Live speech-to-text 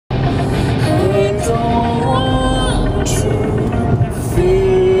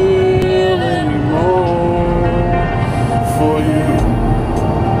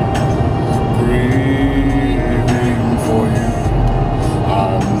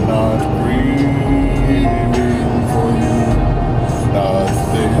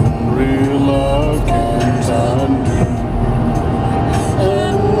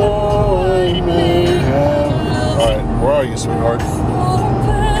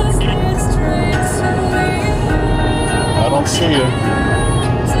see you.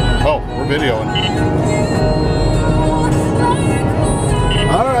 Oh, we're videoing.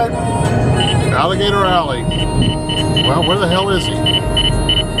 Alright. Alligator Alley. Well, where the hell is he?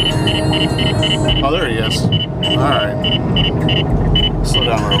 Oh, there he is. Alright. Slow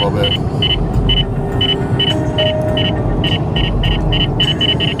down a little bit.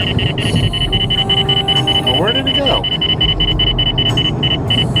 Well, where did he go?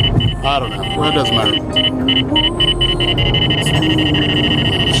 I don't know. Well, it doesn't matter.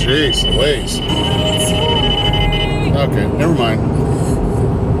 Jeez Louise. Okay, never mind.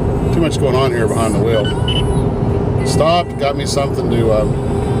 Too much going on here behind the wheel. Stopped, got me something to, I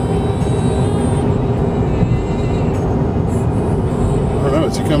don't know,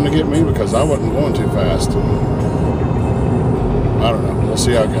 is he coming to get me? Because I wasn't going too fast. I don't know. We'll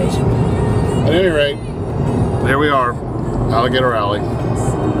see how it goes. At any rate, there we are. Alligator Alley.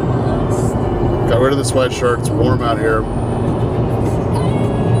 Got rid of the sweatshirt. It's warm out here.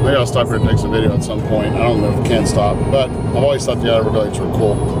 Maybe I'll stop here and take some video at some point. I don't know if I can stop, but I've always thought the Everglades were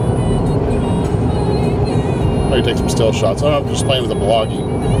cool. Maybe take some still shots. I don't know, I'm just playing with the vlogging.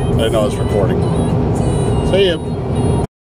 I didn't know I was recording. See ya.